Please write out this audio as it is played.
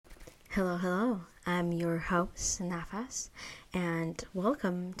Hello, hello. I'm your host, Nafas, and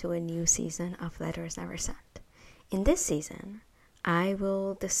welcome to a new season of Letters Never Sent. In this season, I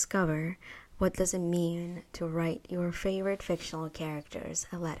will discover what does it mean to write your favorite fictional characters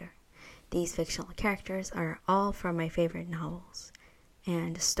a letter. These fictional characters are all from my favorite novels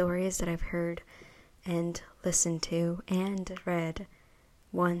and stories that I've heard and listened to and read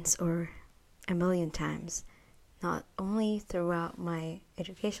once or a million times, not only throughout my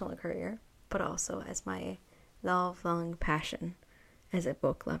educational career, but also as my lifelong passion as a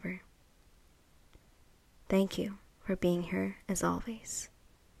book lover. Thank you for being here as always.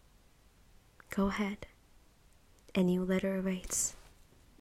 Go ahead. A new letter awaits.